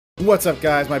What's up,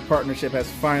 guys? My partnership has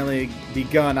finally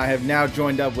begun. I have now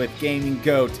joined up with Gaming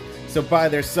Goat. So buy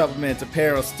their supplements,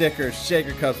 apparel, stickers,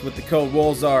 shaker cups with the code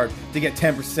WOLZARD to get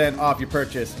 10% off your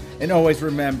purchase. And always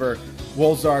remember,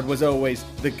 WOLZARD was always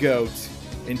the GOAT.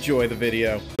 Enjoy the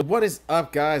video. What is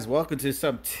up, guys? Welcome to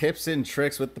some tips and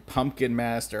tricks with the Pumpkin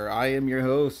Master. I am your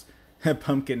host,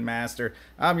 Pumpkin Master.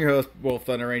 I'm your host, Wolf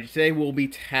Thunder Ranger. Today we'll be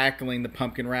tackling the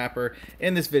Pumpkin Rapper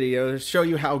in this video to show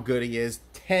you how good he is.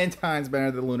 10 times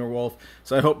better than Lunar Wolf.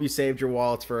 So I hope you saved your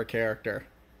wallets for a character.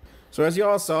 So as you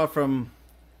all saw from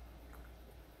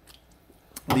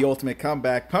the ultimate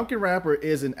comeback, Pumpkin Rapper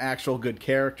is an actual good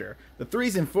character. The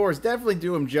 3s and 4s definitely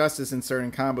do him justice in certain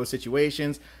combo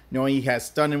situations. Knowing he has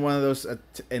stun in one of those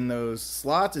in those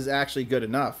slots is actually good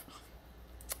enough.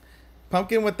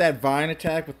 Pumpkin with that vine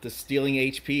attack with the stealing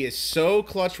HP is so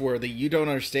clutch worthy you don't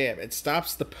understand. It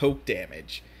stops the poke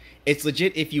damage. It's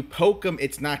legit, if you poke him,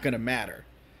 it's not going to matter.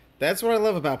 That's what I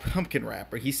love about Pumpkin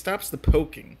Rapper. He stops the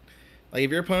poking. Like,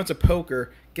 if your opponent's a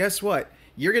poker, guess what?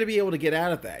 You're going to be able to get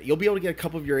out of that. You'll be able to get a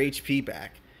couple of your HP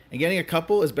back. And getting a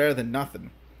couple is better than nothing.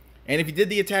 And if you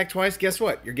did the attack twice, guess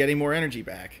what? You're getting more energy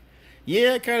back.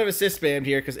 Yeah, kind of assist spammed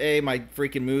here because, A, my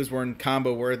freaking moves weren't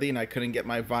combo worthy and I couldn't get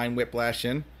my Vine Whiplash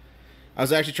in. I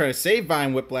was actually trying to save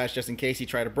Vine Whiplash just in case he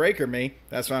tried to breaker me.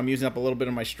 That's why I'm using up a little bit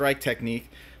of my strike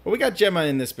technique. But we got Gemma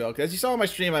in this build. As you saw on my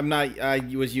stream, I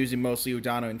was using mostly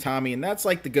Udano and Tommy, and that's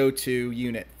like the go-to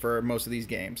unit for most of these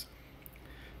games.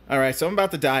 Alright, so I'm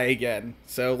about to die again.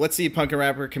 So let's see if Pumpkin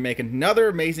Rapper can make another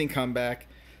amazing comeback.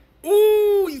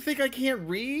 Ooh, you think I can't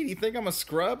read? You think I'm a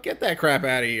scrub? Get that crap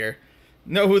out of here.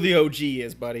 Know who the OG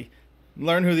is, buddy.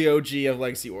 Learn who the OG of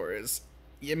Legacy War is.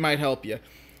 It might help you.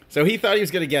 So he thought he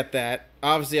was going to get that.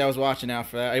 Obviously, I was watching out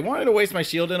for that. I wanted to waste my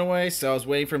shield in a way, so I was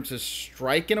waiting for him to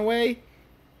strike in a way.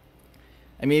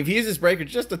 I mean, if he used his breaker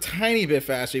just a tiny bit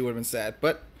faster, he would have been sad.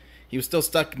 But he was still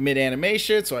stuck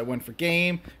mid-animation, so I went for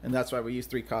game. And that's why we use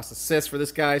 3-cost assists for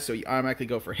this guy. So you automatically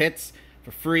go for hits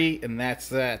for free, and that's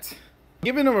that.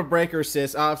 Giving him a breaker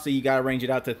assist, obviously you got to range it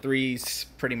out to 3s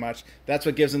pretty much. That's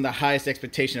what gives him the highest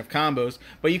expectation of combos.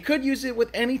 But you could use it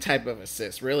with any type of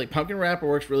assist, really. Pumpkin Rapper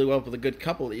works really well with a good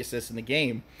couple of the assists in the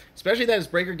game. Especially that his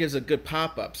breaker gives a good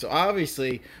pop-up. So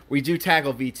obviously, we do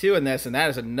tackle V2 in this, and that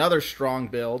is another strong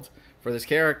build for this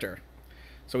character.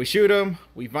 So we shoot him,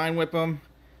 we Vine Whip him,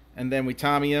 and then we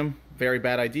Tommy him. Very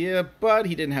bad idea, but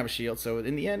he didn't have a shield, so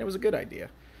in the end, it was a good idea.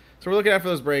 So we're looking out for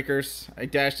those breakers. I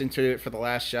dashed into it for the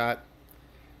last shot.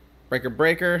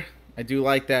 Breaker. I do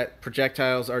like that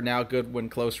projectiles are now good when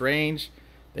close range.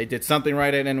 They did something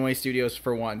right at NY Studios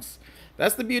for once.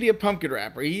 That's the beauty of Pumpkin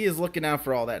Rapper. He is looking out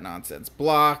for all that nonsense.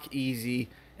 Block, easy,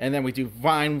 and then we do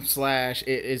Vine Slash.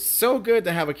 It is so good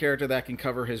to have a character that can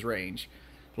cover his range.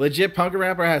 Legit Pumpkin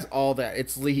Rapper has all that.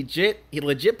 It's legit.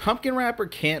 Legit Pumpkin Rapper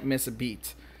can't miss a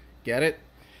beat. Get it?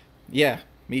 Yeah,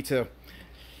 me too.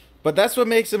 But that's what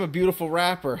makes him a beautiful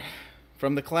rapper.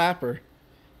 From the clapper.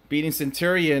 Beating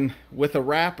Centurion with a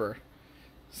rapper.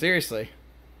 Seriously.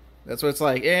 That's what it's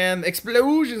like. And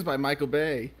Explosions by Michael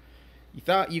Bay. You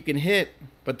thought you can hit,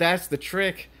 but that's the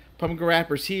trick. Pumpkin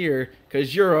Rapper's here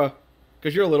because you're a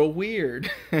little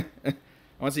weird. I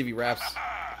want to see if he raps.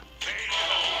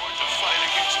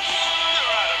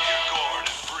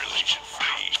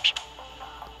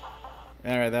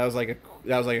 Alright, that was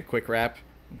like a quick rap.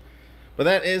 But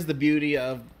that is the beauty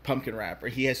of Pumpkin Rapper.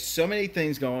 He has so many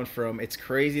things going for him. It's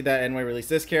crazy that NY released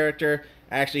this character.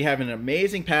 Actually having an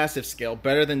amazing passive skill,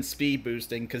 better than speed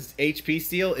boosting, because HP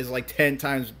steal is like 10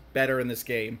 times better in this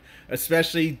game,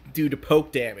 especially due to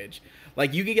poke damage.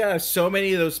 Like, you can get out of so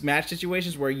many of those match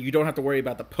situations where you don't have to worry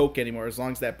about the poke anymore as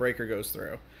long as that breaker goes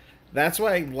through. That's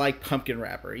why I like Pumpkin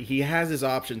Rapper. He has his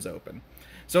options open.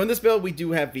 So in this build, we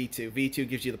do have V2. V2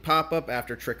 gives you the pop-up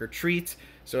after Trick or Treat,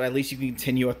 so at least you can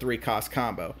continue a 3-cost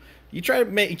combo. You try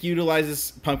to utilize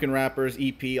this Pumpkin Rapper's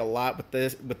EP a lot with the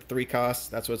 3 costs.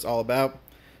 That's what it's all about.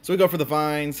 So we go for the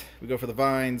vines.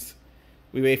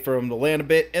 We wait for him to land a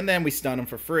bit, and then we stun him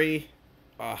for free.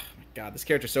 Oh my god, this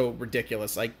character's so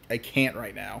ridiculous. I can't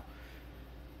right now.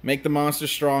 Make the monster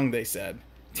strong, they said.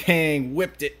 Dang,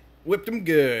 whipped it. Whipped him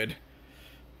good.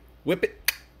 Whip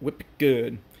it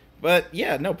good. But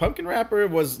yeah, no, Pumpkin Rapper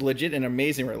was legit an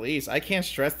amazing release. I can't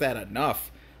stress that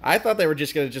enough. I thought they were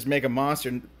just going to just make a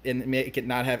monster and make it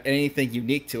not have anything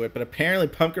unique to it. But apparently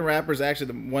Pumpkin Rapper is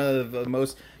actually one of the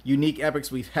most unique epics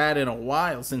we've had in a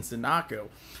while since Nanako.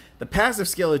 The passive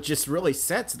skill it just really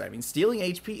sets it. I mean, stealing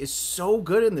HP is so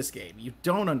good in this game. You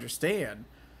don't understand.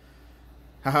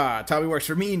 Haha, Tommy works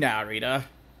for me now, Rita.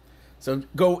 So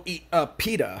go eat a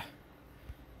pita.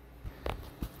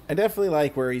 I definitely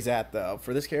like where he's at, though.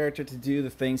 For this character to do the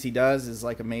things he does is,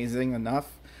 like, amazing enough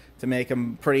to make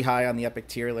him pretty high on the epic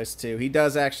tier list too. He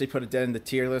does actually put a dent in the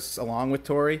tier list along with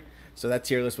Tori, so that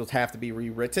tier list will have to be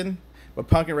rewritten. But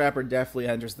Pumpkin Rapper definitely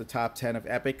enters the top 10 of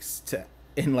epics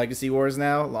in Legacy Wars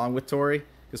now, along with Tori,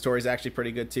 because Tori's actually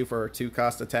pretty good too for her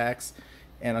 2-cost attacks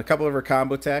and a couple of her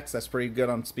combo attacks. That's pretty good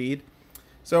on speed.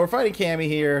 So we're fighting Cammy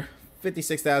here,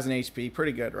 56,000 HP,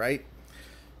 pretty good, right?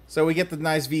 So we get the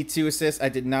nice V2 assist. I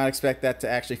did not expect that to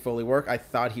actually fully work. I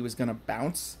thought he was going to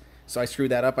bounce, so I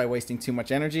screwed that up by wasting too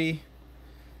much energy.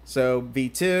 So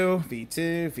V2,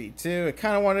 V2, V2. I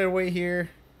kind of wanted to wait here.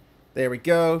 There we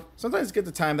go. Sometimes it's good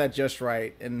to time that just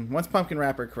right. And once Pumpkin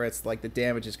Rapper crits, like, the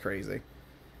damage is crazy.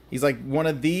 He's like one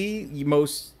of the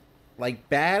most like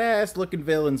badass looking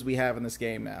villains we have in this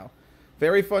game now.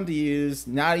 Very fun to use.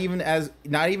 Not even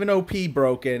OP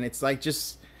broken. It's like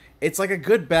it's like a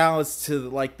good balance to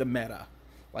like the meta.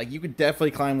 Like you could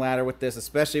definitely climb ladder with this,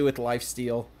 especially with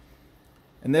lifesteal.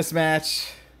 In this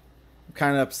match, I'm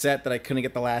kind of upset that I couldn't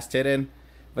get the last hit in,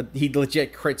 but he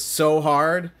legit crits so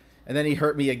hard, and then he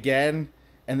hurt me again,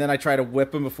 and then I try to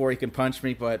whip him before he can punch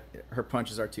me, but her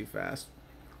punches are too fast.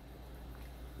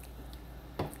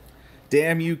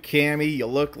 Damn you, Cammy, you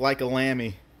look like a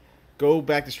lammy. Go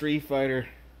back to Street Fighter.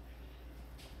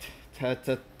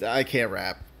 I can't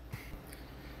rap.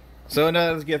 So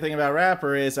another good thing about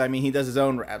Rapper is, I mean, he does his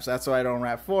own raps. That's why I don't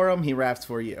rap for him. He raps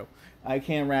for you. I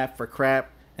can't rap for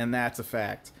crap, and that's a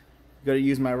fact. Got to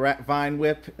use my Vine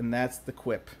Whip, and that's the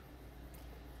quip.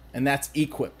 And that's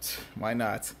equipped. Why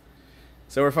not?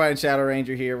 So we're fighting Shadow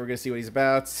Ranger here. We're gonna see what he's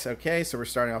about. Okay, so we're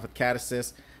starting off with Cat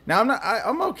Assist. Now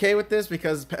I'm okay with this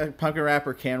because Pumpkin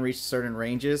Rapper can reach certain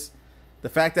ranges. The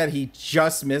fact that he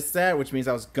just missed that, which means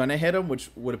I was gonna hit him, which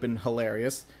would have been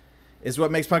hilarious, is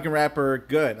what makes Pumpkin Rapper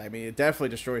good. I mean, it definitely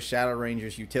destroys Shadow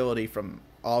Ranger's utility from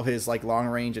all his like long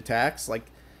range attacks.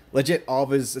 Like legit, all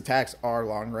of his attacks are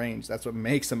long range. That's what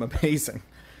makes him amazing.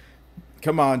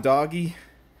 Come on, doggy.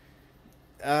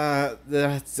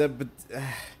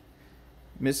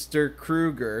 Mr.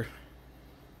 Kruger.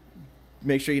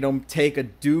 Make sure you don't take a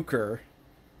duker.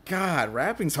 God,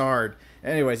 rapping's hard.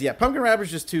 Anyways, yeah, Pumpkin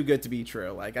Rapper's just too good to be true.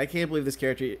 Like, I can't believe this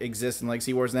character exists in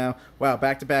Legacy Wars now. Wow,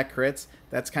 back-to-back crits?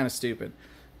 That's kind of stupid.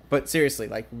 But seriously,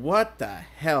 like, what the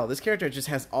hell? This character just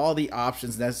has all the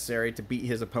options necessary to beat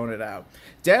his opponent out.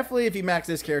 Definitely, if you max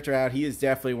this character out, he is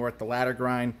definitely worth the ladder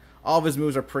grind. All of his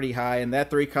moves are pretty high, and that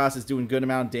 3-cost is doing good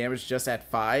amount of damage just at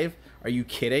 5. Are you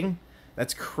kidding?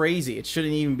 That's crazy. It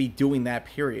shouldn't even be doing that,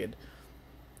 period.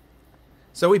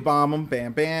 So we bomb him,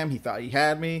 bam, bam. He thought he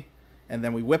had me. And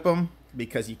then we whip him,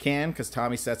 because you can, because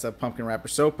Tommy sets up Pumpkin Rapper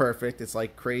so perfect. It's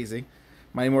like crazy.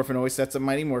 Mighty Morphin always sets up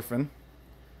Mighty Morphin.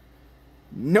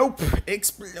 Nope.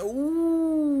 Explosions.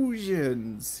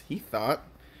 He thought.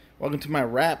 Welcome to my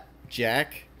rap,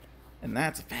 Jack. And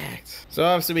that's a fact. So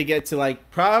obviously we get to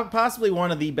like possibly one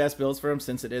of the best builds for him,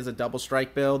 since it is a double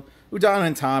strike build. Udana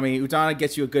and Tommy. Udana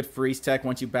gets you a good freeze tech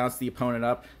once you bounce the opponent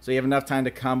up, so you have enough time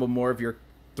to combo more of your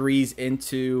threes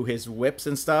into his whips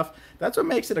and stuff. That's what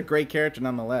makes it a great character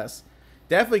nonetheless.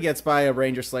 Definitely gets by a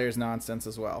Ranger Slayer's nonsense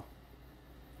as well,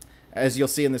 as you'll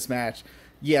see in this match.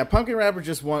 Yeah, Pumpkin Rapper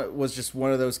was just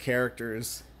one of those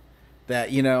characters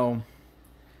that, you know,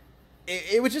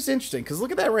 it was just interesting, because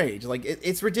look at that range. Like,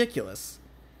 it's ridiculous.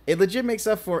 It legit makes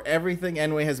up for everything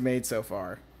Enway has made so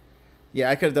far. Yeah,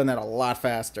 I could have done that a lot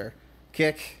faster.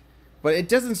 Kick. But it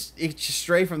doesn't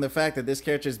stray from the fact that this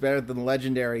character is better than the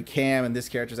legendary Cam, and this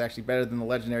character is actually better than the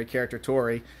legendary character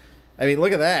Tori. I mean,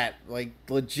 look at that. Like,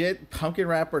 legit, Pumpkin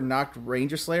Rapper knocked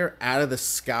Ranger Slayer out of the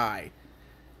sky.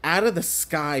 Out of the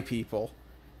sky, people.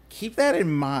 Keep that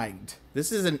in mind.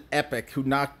 This is an epic who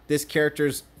knocked this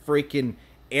character's freaking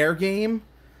air game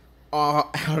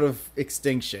out of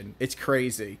extinction. It's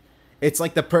crazy. It's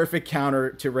like the perfect counter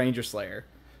to Ranger Slayer.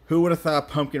 Who would have thought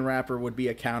Pumpkin Rapper would be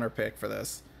a counter pick for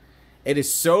this? It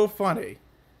is so funny.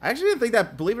 I actually didn't think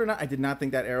that, believe it or not, I did not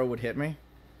think that arrow would hit me.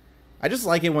 I just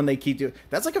like it when they keep doing,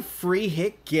 that's like a free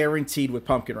hit guaranteed with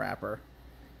Pumpkin Rapper.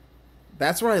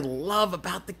 That's what I love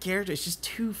about the character. It's just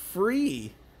too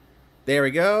free. There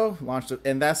we go. Launched it,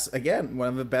 and that's, again, one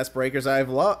of the best breakers I've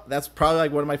loved. That's probably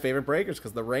like one of my favorite breakers,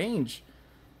 because the range.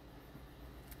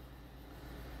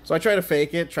 So I try to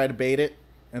fake it, try to bait it,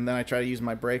 and then I try to use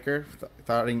my breaker,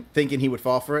 thinking he would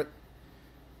fall for it.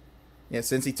 Yeah,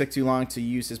 since he took too long to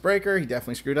use his breaker, he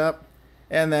definitely screwed up.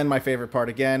 And then my favorite part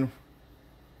again.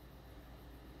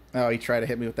 Oh, he tried to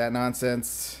hit me with that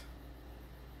nonsense.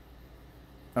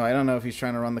 Oh, I don't know if he's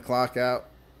trying to run the clock out.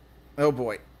 Oh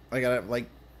boy. I gotta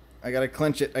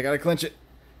clinch it. I gotta clinch it.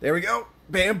 There we go.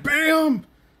 Bam, bam.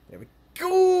 There we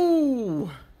go.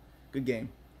 Good game.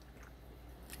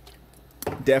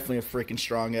 Definitely a freaking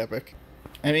strong epic.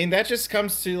 I mean, that just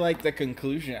comes to like the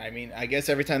conclusion. I mean, I guess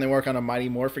every time they work on a Mighty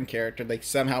Morphin character, they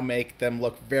somehow make them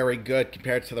look very good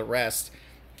compared to the rest.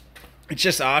 It's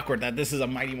just awkward that this is a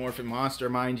Mighty Morphin monster,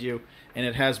 mind you, and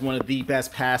it has one of the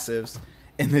best passives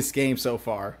in this game so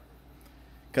far.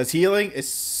 Because healing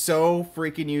is so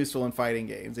freaking useful in fighting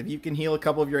games. If you can heal a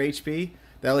couple of your HP,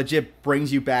 that legit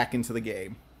brings you back into the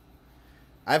game.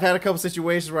 I've had a couple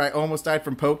situations where I almost died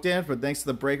from poke damage, but thanks to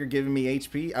the breaker giving me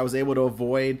HP, I was able to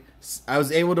avoid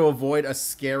a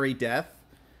scary death,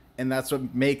 and that's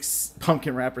what makes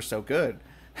Pumpkin Rapper so good.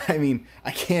 I mean,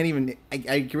 I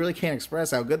really can't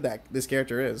express how good this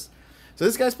character is. So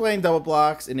this guy's playing double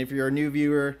blocks, and if you're a new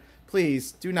viewer,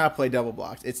 please do not play double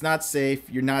blocks. It's not safe.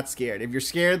 You're not scared. If you're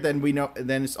scared, then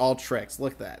then it's all tricks.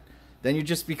 Look at that. Then you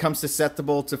just become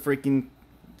susceptible to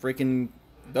freaking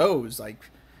those. Like,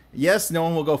 yes, no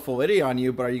one will go full idiot on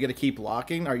you, but are you gonna keep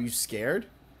blocking? Are you scared?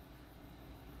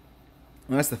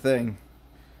 And that's the thing.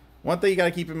 One thing you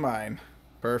gotta keep in mind.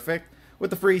 Perfect. With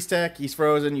the freeze tech, he's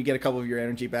frozen. You get a couple of your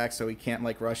energy back, so he can't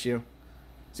like rush you.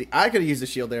 See, I could have used the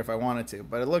shield there if I wanted to,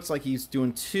 but it looks like he's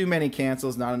doing too many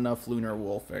cancels, not enough lunar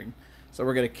wolfing. So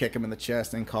we're going to kick him in the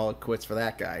chest and call it quits for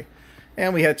that guy.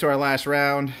 And we head to our last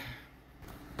round.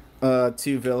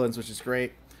 2 villains, which is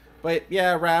great. But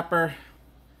yeah, Rapper,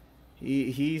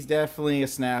 he's definitely a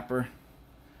snapper.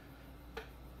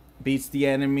 Beats the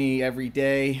enemy every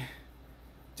day,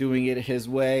 doing it his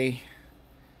way.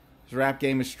 His rap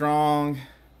game is strong,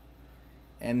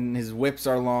 and his whips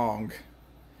are long.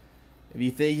 If you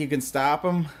think you can stop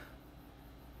him,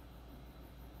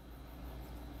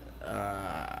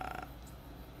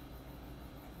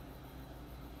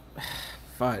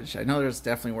 fudge. I know there's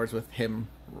definitely words with him,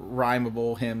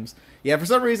 rhymable hymns. Yeah, for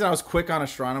some reason I was quick on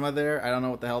Astronema there. I don't know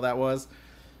what the hell that was.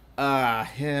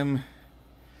 Him.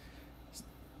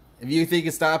 If you think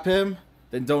you can stop him,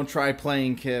 then don't try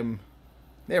playing him.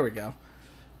 There we go.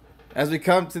 As we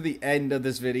come to the end of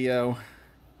this video,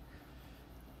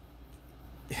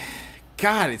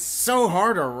 God, it's so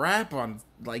hard to rap on,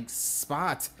 like,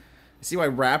 spot. You see why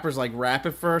rappers, like, rap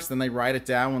it first, then they write it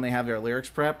down when they have their lyrics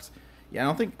prepped? Yeah,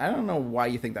 I don't know why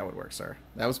you think that would work, sir.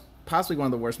 That was possibly one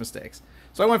of the worst mistakes.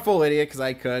 So I went full idiot because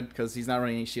I could, because he's not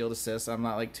running any shield assist. I'm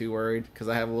not, like, too worried, because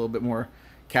I have a little bit more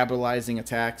capitalizing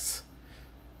attacks.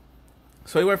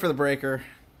 So he went for the breaker.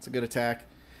 It's a good attack.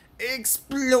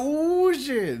 Explosions!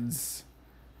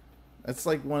 That's,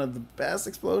 like, one of the best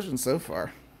explosions so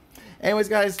far. Anyways,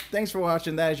 guys, thanks for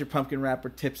watching. That is your Pumpkin Rapper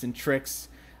tips and tricks.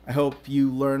 I hope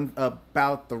you learned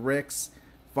about the Ricks.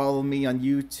 Follow me on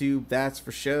YouTube, that's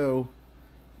for show.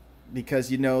 Because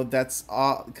that's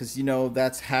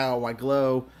how I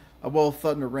glow. A Wolf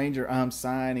Thunder Ranger, I'm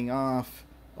signing off.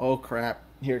 Oh crap,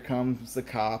 here comes the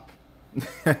cop.